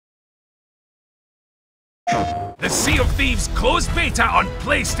The Sea of Thieves closed beta on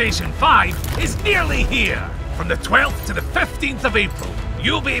PlayStation 5 is nearly here. From the 12th to the 15th of April,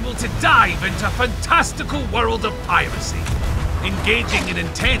 you'll be able to dive into a fantastical world of piracy, engaging in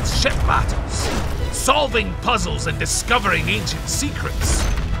intense ship battles, solving puzzles and discovering ancient secrets,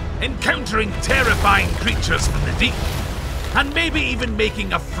 encountering terrifying creatures from the deep, and maybe even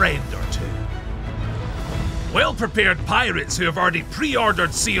making a friend or two. Well-prepared pirates who have already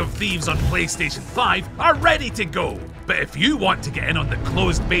pre-ordered Sea of Thieves on PlayStation 5 are ready to go. But if you want to get in on the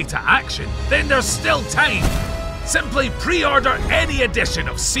closed beta action, then there's still time. Simply pre-order any edition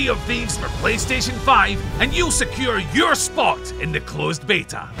of Sea of Thieves for PlayStation 5 and you'll secure your spot in the closed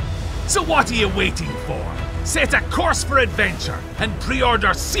beta. So what are you waiting for? Set a course for adventure and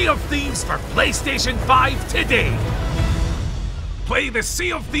pre-order Sea of Thieves for PlayStation 5 today. Play the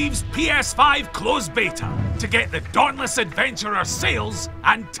Sea of Thieves PS5 closed beta to get the Dauntless Adventurer sails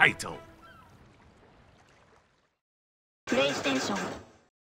and title. PlayStation